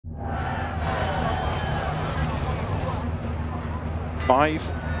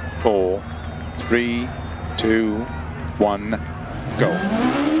5, 4, 3, 2, 1, go.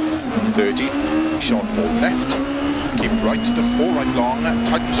 30, short 4 left, keep right to 4 right long,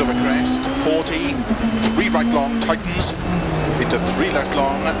 tightens over crest, 40, 3 right long, tightens, into 3 left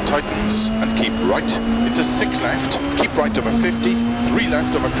long, tightens, and keep right, into 6 left, keep right over 50, 3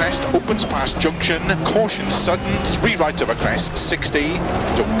 left over crest, opens past junction, caution sudden, 3 right over crest, 60,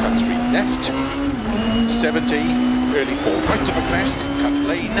 don't cut 3 left, 70, early 4 right over crest, cut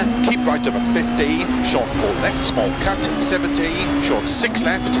lane, keep right over 50, short 4 left, small cut, 70, short 6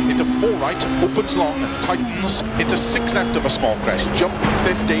 left, into 4 right, opens long and tightens, into 6 left over small crest, jump,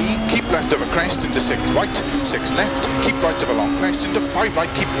 50, keep left over crest, into 6 right, 6 left, keep right over long crest, into 5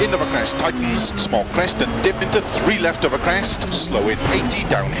 right, keep in over crest, tightens, small crest and dip into 3 left over crest, slow in 80,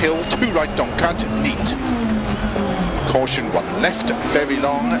 downhill, 2 right, don't cut, neat. Caution 1 left, very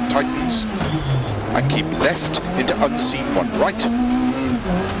long, tightens, and keep left into unseen 1 right,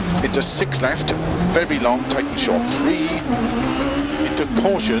 into 6 left, very long, tighten short 3, into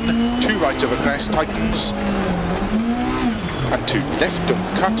caution, 2 right over crest, tightens, and 2 left,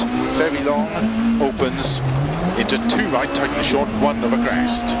 don't cut, very long, opens, into 2 right, tighten short 1 over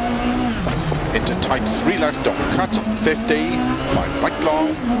crest, into tight 3 left, don't cut, 50, 5 right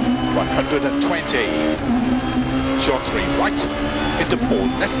long, 120. Short 3 right, into 4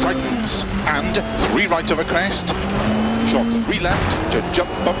 left tightens, and 3 right over crest, short 3 left to jump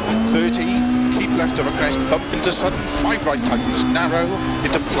bump 30, keep left over crest, bump into sudden, 5 right tightens, narrow,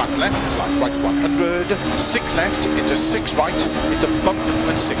 into flat left, flat right 100, 6 left, into 6 right, into bump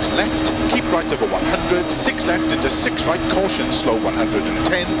and 6 left, keep right over 100, 6 left into 6 right, caution, slow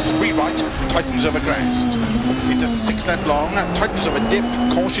 110, 3 right, tightens over crest, into 6 left long, tightens over dip,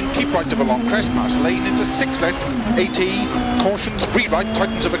 caution, keep right over long crest, pass lane, into 6 left, 80, caution, 3 right,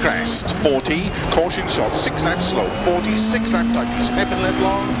 tightens over crest, 40, caution, short 6 left, slow 40, 6 left, tightens, hairpin left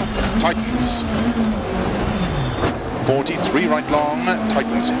long, tightens, 40, 3 right long,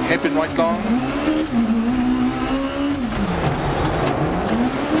 tightens, hairpin right long,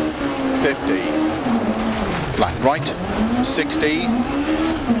 50, flat right, 60,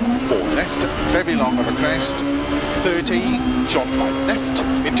 4 left, very long over crest, 30, short 5 left,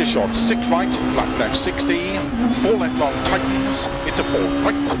 into short 6 right, flat left 60, 4 left long, tightens, into 4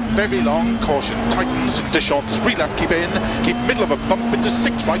 right, very long, caution, tightens, into short 3 left, keep in, keep middle of a bump, into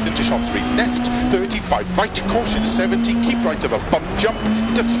 6 right, into short 3 left, 35 right, caution, 70, keep right of a bump, jump,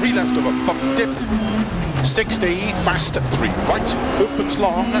 into 3 left of a bump, dip, 60, fast, 3 right, opens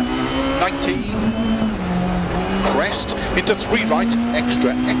long, 90, crest, into 3 right,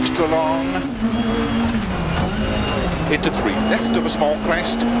 extra, extra long, into 3 left of a small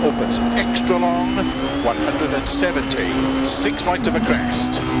crest, opens extra long, 170, 6 right of a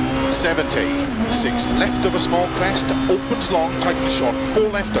crest, 70, 6 left of a small crest, opens long, tightens short, 4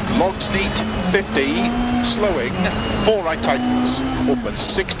 left and logs neat, 50, slowing, 4 right tightens, opens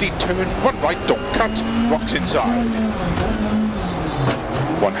 60, turn, 1 right, don't cut, rocks inside,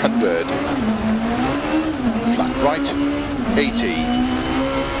 100, flat right, 80,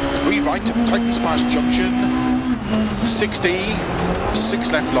 3 right, tightens past junction, 60,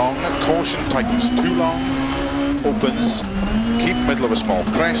 6 left long, caution, tightens 2 long, opens, keep middle of a small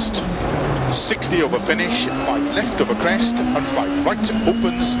crest, 60 over finish, 5 left over crest, and 5 right,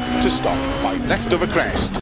 opens to stop, 5 left over crest.